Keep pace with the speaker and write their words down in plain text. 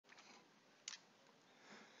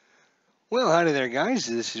Well, howdy there, guys.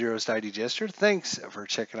 This is your host, ID Jester. Thanks for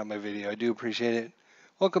checking out my video. I do appreciate it.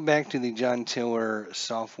 Welcome back to the John Tiller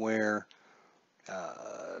software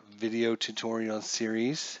video tutorial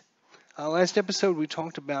series. Last episode, we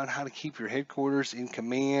talked about how to keep your headquarters in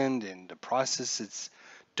command and the process that's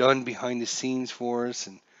done behind the scenes for us,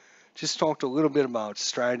 and just talked a little bit about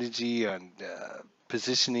strategy and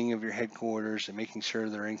positioning of your headquarters and making sure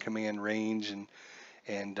they're in command range and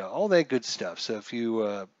all that good stuff. So if you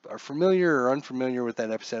are familiar or unfamiliar with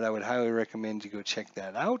that episode, I would highly recommend you go check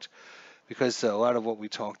that out because a lot of what we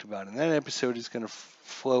talked about in that episode is going to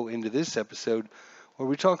flow into this episode where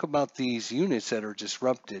we talk about these units that are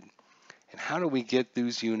disrupted and how do we get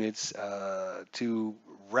those units to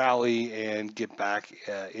rally and get back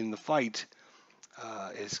in the fight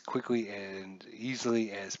as quickly and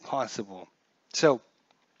easily as possible. So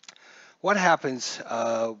what happens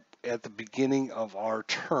at the beginning of our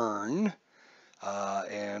turn,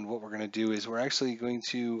 and what we're going to do is we're actually going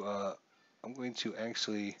to, I'm going to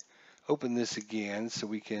actually open this again so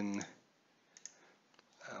we can,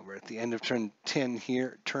 we're at the end of turn 10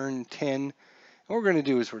 here, turn 10. And what we're going to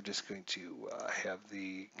do is we're just going to have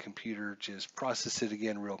the computer just process it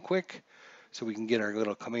again real quick so we can get our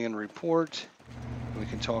little command report. And we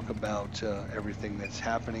can talk about everything that's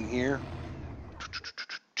happening here.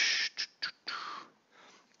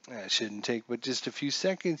 It shouldn't take but just a few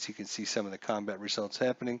seconds. You can see some of the combat results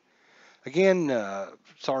happening. Again,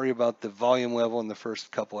 sorry about the volume level in the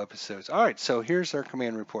first couple episodes. All right, so here's our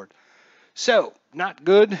command report. So, not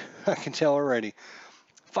good, I can tell already.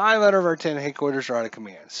 5 out of our 10 headquarters are out of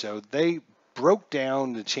command. So they broke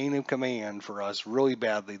down the chain of command for us really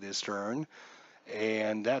badly this turn,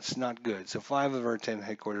 and that's not good. So 5 of our 10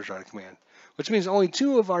 headquarters are out of command, which means only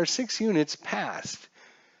 2 of our 6 units passed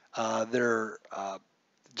their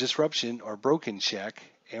disruption or broken check,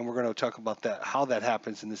 and we're going to talk about that, how that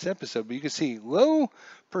happens in this episode. But you can see low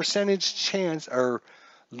percentage chance or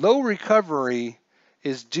low recovery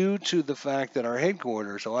is due to the fact that our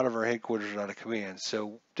headquarters, a lot of our headquarters are out of command.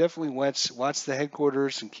 So definitely watch the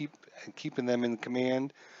headquarters and keeping them in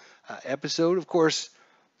command. Episode, of course,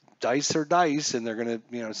 dice are dice, and they're going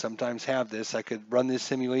to sometimes have this. I could run this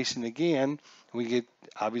simulation again, and we get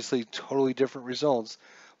obviously totally different results.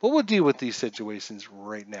 But we'll deal with these situations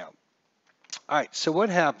right now. All right, so what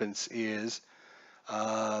happens is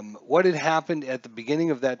what had happened at the beginning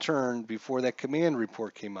of that turn before that command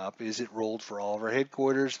report came up is it rolled for all of our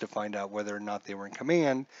headquarters to find out whether or not they were in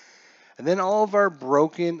command. And then all of our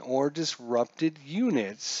broken or disrupted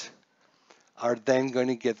units are then going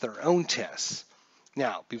to get their own tests.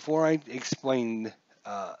 Now, before I explain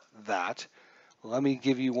that, let me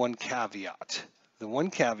give you one caveat. The one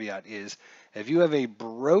caveat is if you have a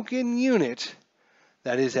broken unit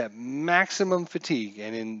that is at maximum fatigue,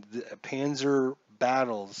 and in the Panzer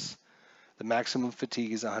battles, the maximum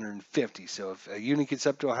fatigue is 150. So if a unit gets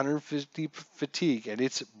up to 150 fatigue and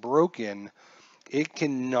it's broken, it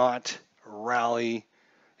cannot rally.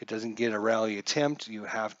 It doesn't get a rally attempt. You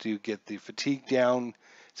have to get the fatigue down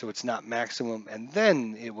so it's not maximum, and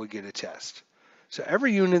then it will get a test. So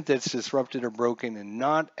every unit that's disrupted or broken and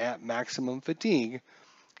not at maximum fatigue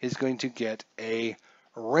is going to get a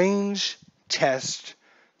range test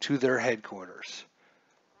to their headquarters.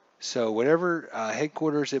 So whatever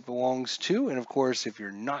headquarters it belongs to, and of course if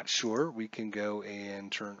you're not sure, we can go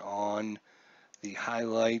and turn on the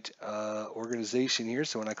highlight organization here.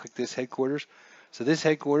 So when I click this headquarters, so this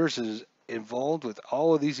headquarters is involved with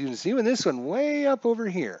all of these units, even this one way up over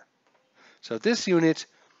here. So if this unit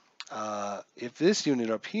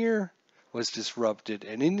up here was disrupted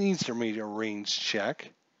and it needs to make a range check,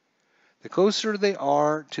 the closer they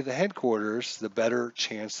are to the headquarters, the better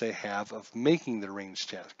chance they have of making the range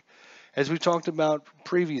check. As we talked about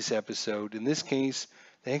previous episode, in this case,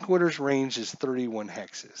 the headquarters range is 31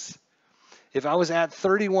 hexes. If I was at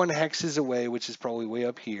 31 hexes away, which is probably way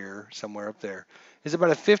up here, somewhere up there, is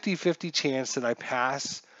about a 50-50 chance that I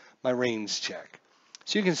pass my range check.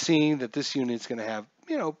 So you can see that this unit's going to have,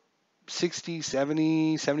 60,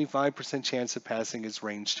 70, 75% chance of passing its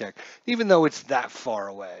range check, even though it's that far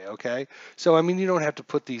away, okay? So, I mean, you don't have to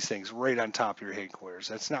put these things right on top of your headquarters.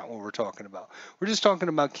 That's not what we're talking about. We're just talking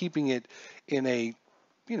about keeping it in a,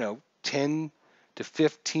 10 to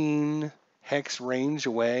 15 hex range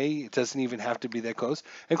away. It doesn't even have to be that close.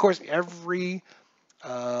 And of course, every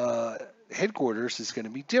headquarters is going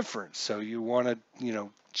to be different. So you want to,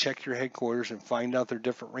 check your headquarters and find out their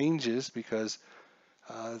different ranges because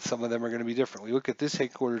some of them are going to be different. We look at this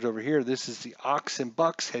headquarters over here. This is the Ox and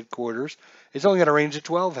Bucks headquarters. It's only got a range of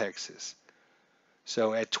 12 hexes.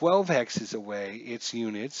 So at 12 hexes away, its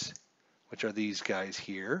units, which are these guys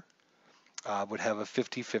here, would have a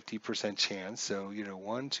 50-50% chance. So,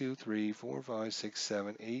 1, 2, 3, 4, 5, 6,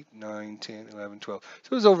 7, 8, 9, 10, 11, 12.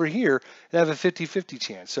 So it was over here, it have a 50-50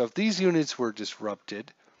 chance. So if these units were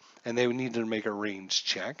disrupted and they would need to make a range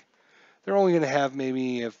check, they're only going to have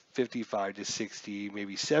maybe a 55 to 60,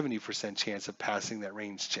 maybe 70% chance of passing that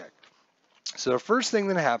range check. So the first thing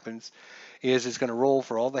that happens is it's going to roll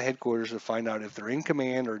for all the headquarters to find out if they're in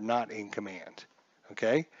command or not in command.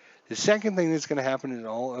 Okay? The second thing that's going to happen is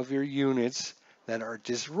all of your units that are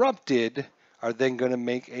disrupted are then going to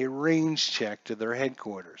make a range check to their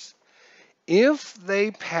headquarters. If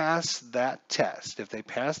they pass that test, if they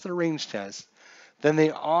pass the range test, then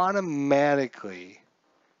they automatically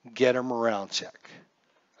get a morale check.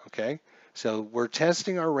 Okay? So we're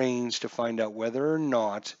testing our range to find out whether or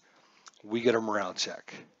not we get a morale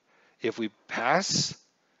check. If we pass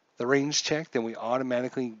the range check, then we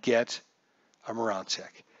automatically get a morale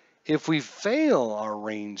check. If we fail our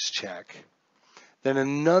range check, then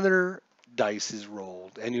another dice is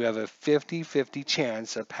rolled, and you have a 50-50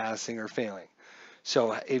 chance of passing or failing.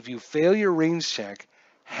 So if you fail your range check,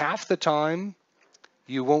 half the time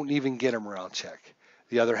you won't even get a morale check.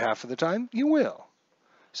 The other half of the time, you will.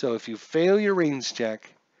 So if you fail your range check,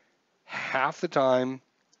 half the time,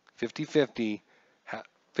 50-50,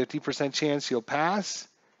 50% chance you'll pass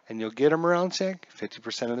and you'll get a morale check,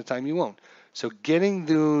 50% of the time you won't. So getting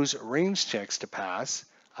those range checks to pass,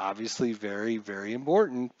 obviously very, very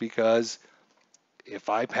important, because if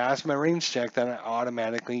I pass my range check, then I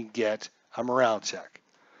automatically get a morale check.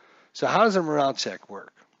 So how does a morale check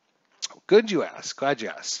work? Good you asked, glad you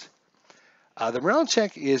asked. The morale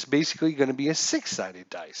check is basically going to be a 6-sided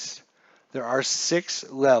dice. There are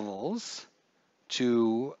 6 levels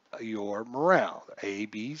to your morale: A,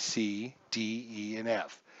 B, C, D, E, and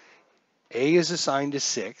F. A is assigned to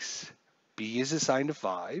 6, B is assigned to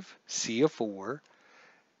 5, C a 4,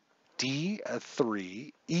 D a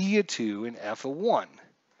 3, E a 2, and F a 1.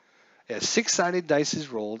 A 6-sided dice is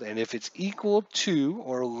rolled, and if it's equal to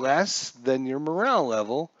or less than your morale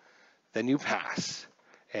level, then you pass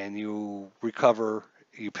and you recover.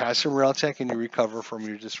 You pass your morale check and you recover from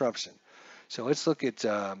your disruption. So let's look at,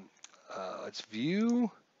 let's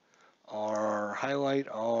view our, highlight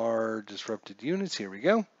our disrupted units. Here we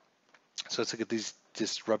go. So let's look at this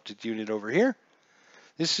disrupted unit over here.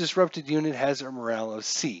 This disrupted unit has a morale of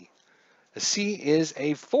C. A C is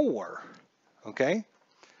a 4. Okay?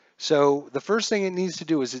 So the first thing it needs to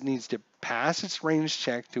do is it needs to pass its range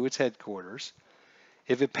check to its headquarters.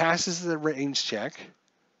 If it passes the range check,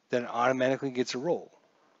 then it automatically gets a roll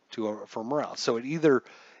for morale. So it either,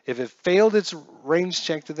 if it failed its range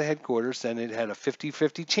check to the headquarters, then it had a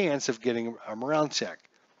 50-50 chance of getting a morale check.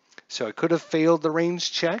 So it could have failed the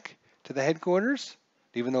range check to the headquarters,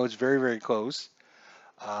 even though it's very, very close.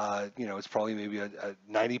 It's probably maybe a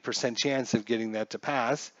 90% chance of getting that to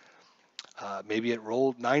pass. Maybe it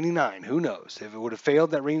rolled 99, who knows? If it would have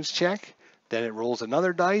failed that range check, then it rolls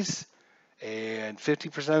another dice, and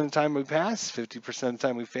 50% of the time we passed, 50% of the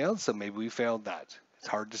time we failed, so maybe we failed that. It's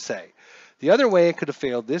hard to say. The other way it could have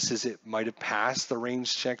failed this is it might have passed the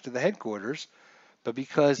range check to the headquarters, but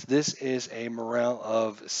because this is a morale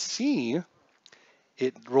of C,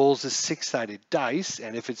 it rolls a 6-sided dice,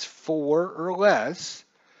 and if it's 4 or less,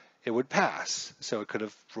 it would pass. So it could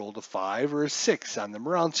have rolled a 5 or a 6 on the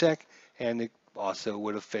morale check, and it also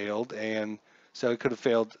would have failed. And so it could have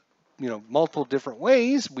failed, multiple different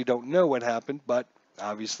ways. We don't know what happened, but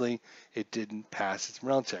obviously it didn't pass its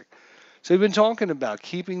morale check. So we've been talking about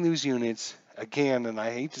keeping these units, again, and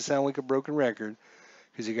I hate to sound like a broken record,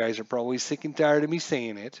 because you guys are probably sick and tired of me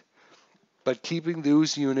saying it, but keeping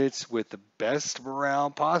those units with the best morale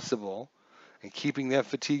possible and keeping that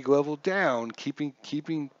fatigue level down, keeping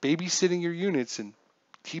babysitting your units and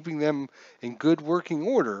keeping them in good working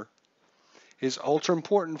order is ultra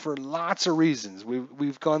important for lots of reasons.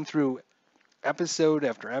 We've gone through episode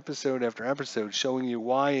after episode after episode showing you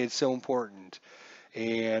why it's so important.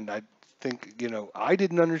 And I think, I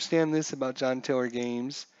didn't understand this about John Taylor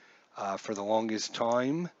games for the longest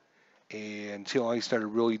time, until I started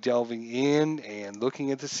really delving in and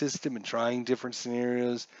looking at the system and trying different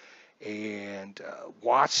scenarios and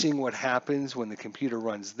watching what happens when the computer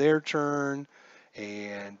runs their turn,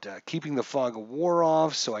 and keeping the fog of war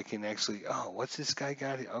off so I can actually, what's this guy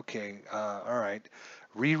got here? Okay, all right.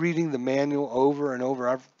 Rereading the manual over and over.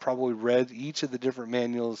 I've probably read each of the different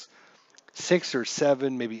manuals 6 or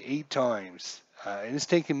 7, maybe 8 times. And it's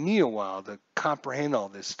taken me a while to comprehend all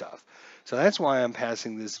this stuff. So that's why I'm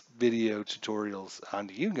passing this video tutorials on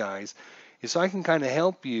to you guys, is so I can kind of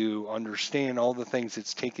help you understand all the things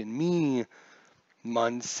it's taken me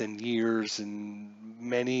months and years and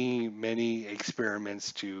many, many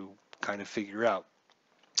experiments to kind of figure out.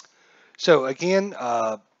 So again,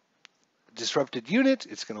 disrupted unit,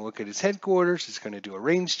 it's going to look at its headquarters, it's going to do a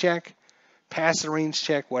range check, pass the range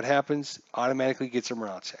check, what happens? Automatically gets a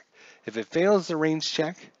morale check. If it fails the range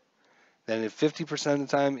check, then if 50% of the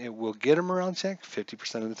time it will get a morale check,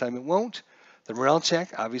 50% of the time it won't. The morale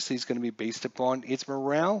check obviously is going to be based upon its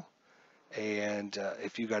morale, and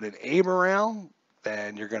if you got an A morale,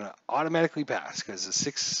 then you're going to automatically pass because a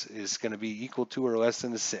 6 is going to be equal to or less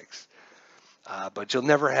than a 6. But you'll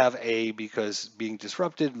never have A because being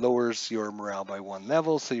disrupted lowers your morale by 1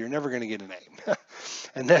 level, so you're never going to get an A.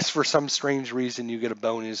 Unless for some strange reason you get a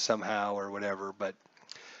bonus somehow or whatever. But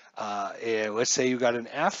let's say you got an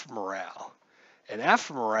F morale. An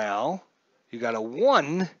F morale, you got a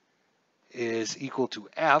 1 is equal to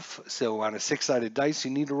F. So on a 6-sided dice,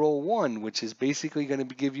 you need to roll 1, which is basically going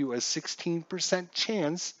to give you a 16%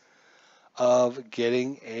 chance of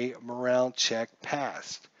getting a morale check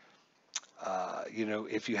passed.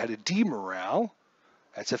 If you had a D morale,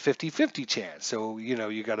 that's a 50-50 chance. So,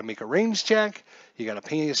 you got to make a range check, you got to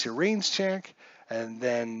pass your range check, and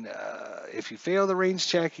then if you fail the range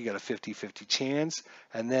check, you got a 50-50 chance,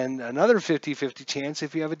 and then another 50-50 chance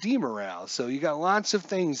if you have a D morale. So you got lots of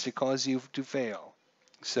things to cause you to fail.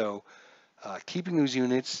 So keeping those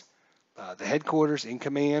units, the headquarters in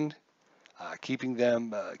command, keeping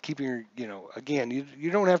them, again,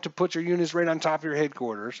 you don't have to put your units right on top of your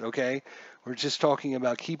headquarters, okay? We're just talking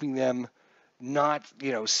about keeping them not,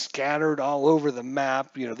 scattered all over the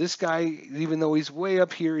map. This guy, even though he's way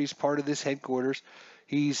up here, he's part of this headquarters.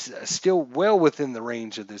 He's still well within the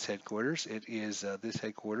range of this headquarters. It is, this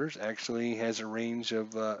headquarters actually has a range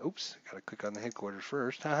of, oops, got to click on the headquarters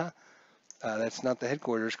first. That's not the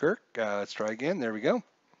headquarters, Kirk. Let's try again. There we go.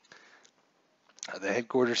 The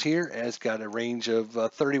headquarters here has got a range of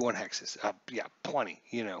 31 hexes. Yeah, plenty,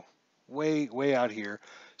 way out here.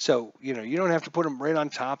 So, you don't have to put them right on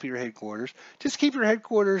top of your headquarters. Just keep your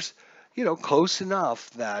headquarters, close enough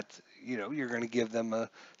that, you're going to give them a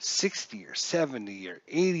 60 or 70 or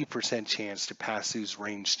 80% chance to pass these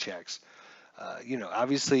range checks.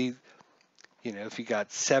 Obviously, if you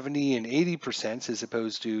got 70 and 80% as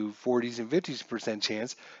opposed to 40s and 50%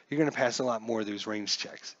 chance, you're going to pass a lot more of those range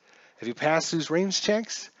checks. If you pass those range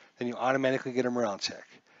checks, then you automatically get a morale check.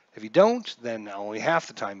 If you don't, then only half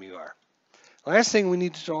the time you are. Last thing we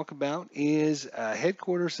need to talk about is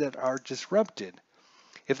headquarters that are disrupted.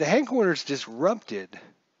 If the headquarters disrupted,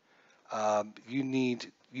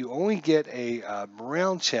 you only get a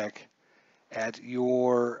morale check at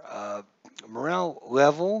your morale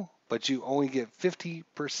level, but you only get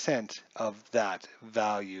 50% of that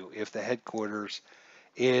value if the headquarters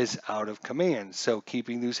is out of command. So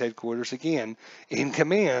keeping those headquarters again in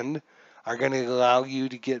command are going to allow you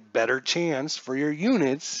to get better chance for your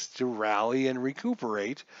units to rally and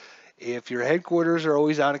recuperate. If your headquarters are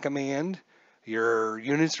always out of command, your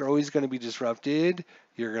units are always going to be disrupted,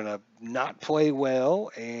 you're going to not play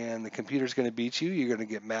well, and the computer's going to beat you. You're going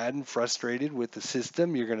to get mad and frustrated with the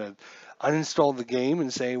system. You're going to uninstall the game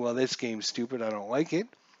and say, well, this game's stupid, I don't like it,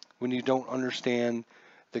 when you don't understand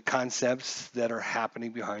the concepts that are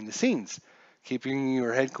happening behind the scenes. Keeping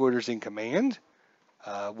your headquarters in command,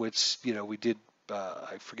 which, we did,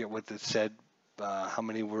 I forget what it said, how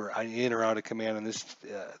many were in or out of command on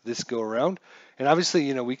this go around. And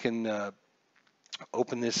obviously, we can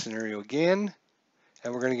open this scenario again,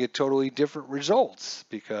 and we're going to get totally different results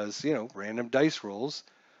because, random dice rolls.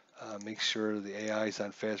 Make sure the AI is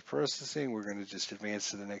on fast processing. We're going to just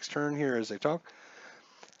advance to the next turn here as I talk.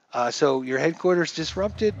 So your headquarters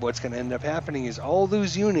disrupted, what's going to end up happening is all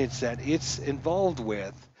those units that it's involved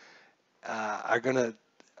with are going to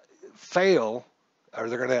fail, or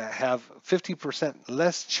they're going to have 50%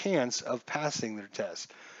 less chance of passing their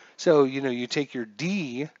test. So, you take your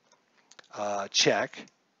D check,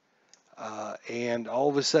 and all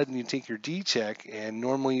of a sudden you take your D check, and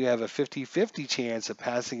normally you have a 50-50 chance of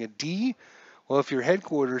passing a D. Well, if your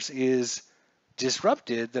headquarters is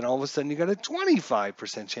disrupted, then all of a sudden you got a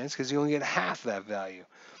 25% chance because you only get half that value.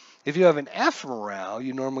 If you have an F morale,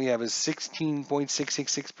 you normally have a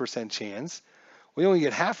 16.666% chance. We only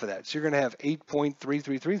get half of that, so you're going to have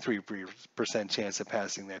 8.3333% chance of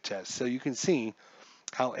passing that test. So you can see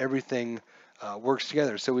how everything works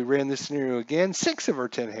together. So we ran this scenario again. 6 of our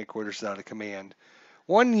 10 headquarters out of command.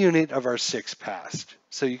 1 unit of our 6 passed.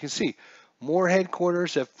 So you can see more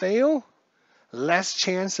headquarters that fail, less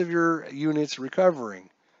chance of your units recovering.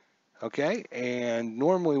 Okay, and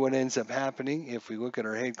normally what ends up happening, if we look at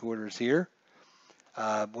our headquarters here,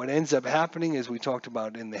 what ends up happening, as we talked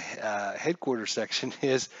about in the headquarters section,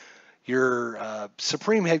 is your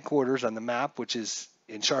supreme headquarters on the map, which is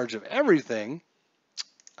in charge of everything,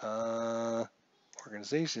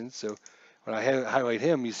 organization. So when I highlight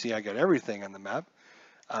him, you see I got everything on the map.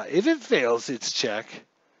 If it fails its check,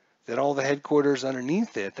 then all the headquarters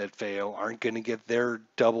underneath it that fail aren't going to get their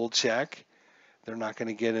double check. They're not going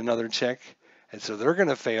to get another check. And so they're going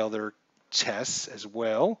to fail their tests as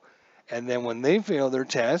well. And then when they fail their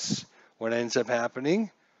tests, what ends up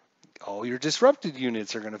happening? All your disrupted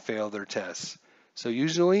units are going to fail their tests. So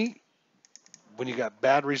usually when you got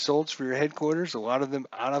bad results for your headquarters, a lot of them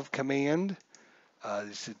out of command,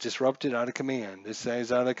 it's disrupted out of command. This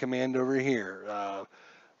guy's out of command over here.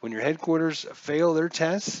 When your headquarters fail their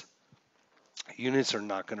tests, units are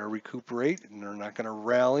not going to recuperate and they're not going to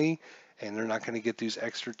rally and they're not going to get these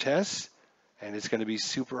extra tests. And it's going to be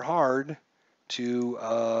super hard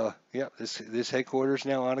to, this headquarters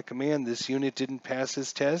now out of command. This unit didn't pass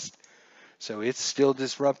this test. So it's still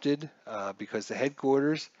disrupted because the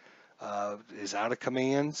headquarters is out of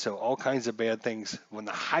command. So all kinds of bad things. When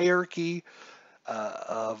the hierarchy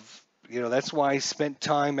that's why I spent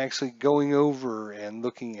time actually going over and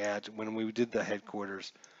looking at when we did the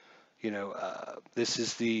headquarters. This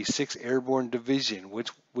is the 6th Airborne Division.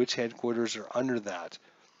 Which headquarters are under that?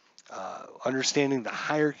 Understanding the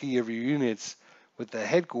hierarchy of your units with the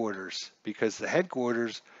headquarters, because the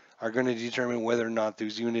headquarters are going to determine whether or not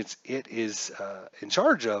those units it is in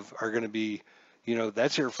charge of are going to be,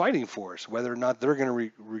 that's your fighting force, whether or not they're going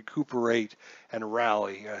to recuperate and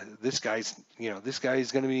rally. This guy's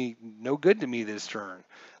going to be no good to me this turn.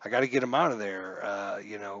 I got to get him out of there.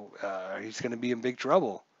 He's going to be in big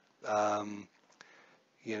trouble.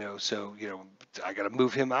 I got to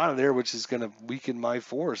move him out of there, which is going to weaken my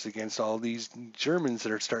force against all these Germans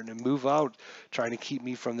that are starting to move out, trying to keep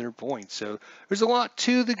me from their points. So there's a lot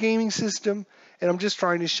to the gaming system, and I'm just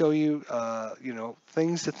trying to show you,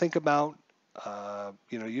 things to think about.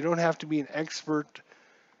 You don't have to be an expert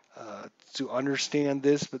to understand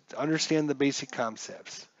this, but understand the basic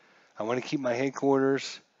concepts. I want to keep my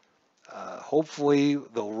headquarters. Hopefully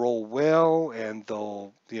they'll roll well, and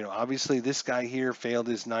they'll, obviously this guy here failed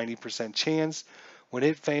his 90% chance. When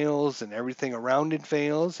it fails and everything around it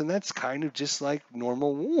fails, and that's kind of just like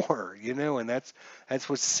normal war, and that's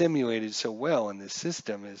what's simulated so well in this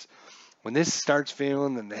system is when this starts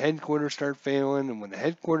failing, then the headquarters start failing, and when the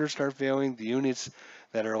headquarters start failing, the units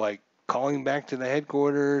that are like calling back to the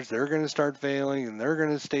headquarters, they're going to start failing, and they're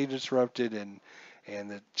going to stay disrupted, and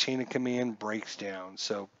the chain of command breaks down.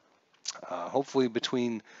 So hopefully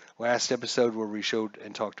between last episode where we showed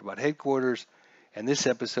and talked about headquarters and this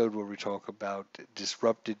episode where we talk about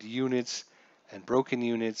disrupted units and broken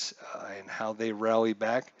units and how they rally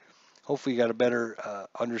back, hopefully you got a better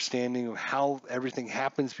understanding of how everything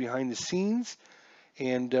happens behind the scenes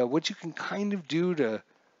and what you can kind of do to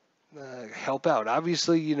help out.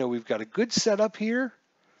 Obviously, we've got a good setup here.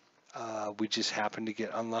 We just happen to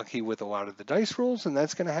get unlucky with a lot of the dice rolls, and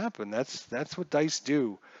that's going to happen. That's what dice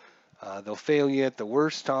do. They'll fail you at the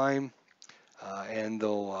worst time, and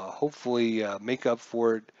they'll hopefully make up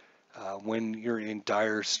for it when you're in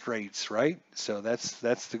dire straits, right? So that's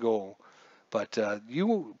the goal. But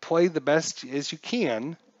you play the best as you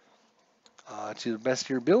can to the best of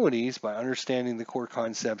your abilities by understanding the core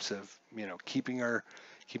concepts of keeping our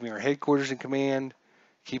headquarters in command,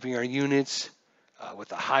 keeping our units with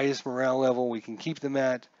the highest morale level we can keep them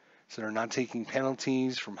at. So they're not taking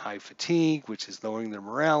penalties from high fatigue, which is lowering their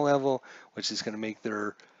morale level, which is going to make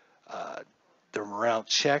their morale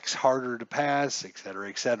checks harder to pass, et cetera,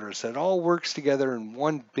 et cetera. So it all works together in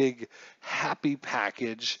one big happy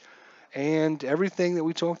package. And everything that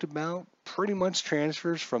we talked about pretty much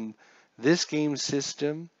transfers from this game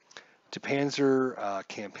system to Panzer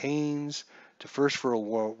campaigns, to First World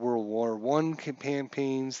War I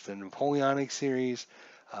campaigns, the Napoleonic series.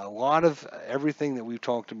 A lot of everything that we've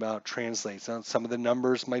talked about translates. Now, some of the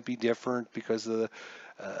numbers might be different because of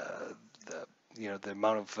the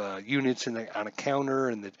amount of units on a counter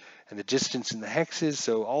and the distance in the hexes.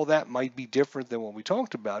 So all that might be different than what we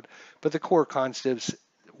talked about, but the core concepts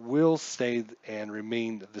will stay and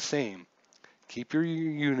remain the same. Keep your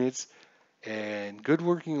units in good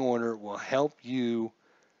working order. Will help you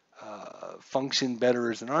function better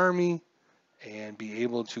as an army and be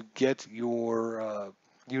able to get your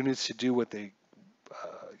units to do what they,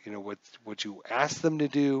 what you ask them to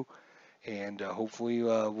do, and hopefully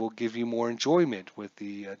will give you more enjoyment with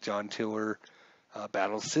the John Tiller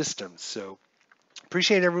battle systems. So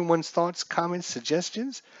appreciate everyone's thoughts, comments,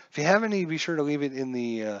 suggestions. If you have any, be sure to leave it in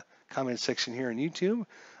the comment section here on YouTube.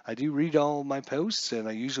 I do read all my posts, and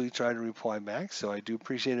I usually try to reply back, so I do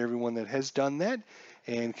appreciate everyone that has done that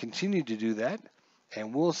and continue to do that.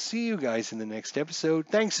 And we'll see you guys in the next episode.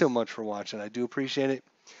 Thanks so much for watching. I do appreciate it.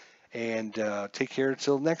 and take care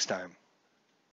until next time.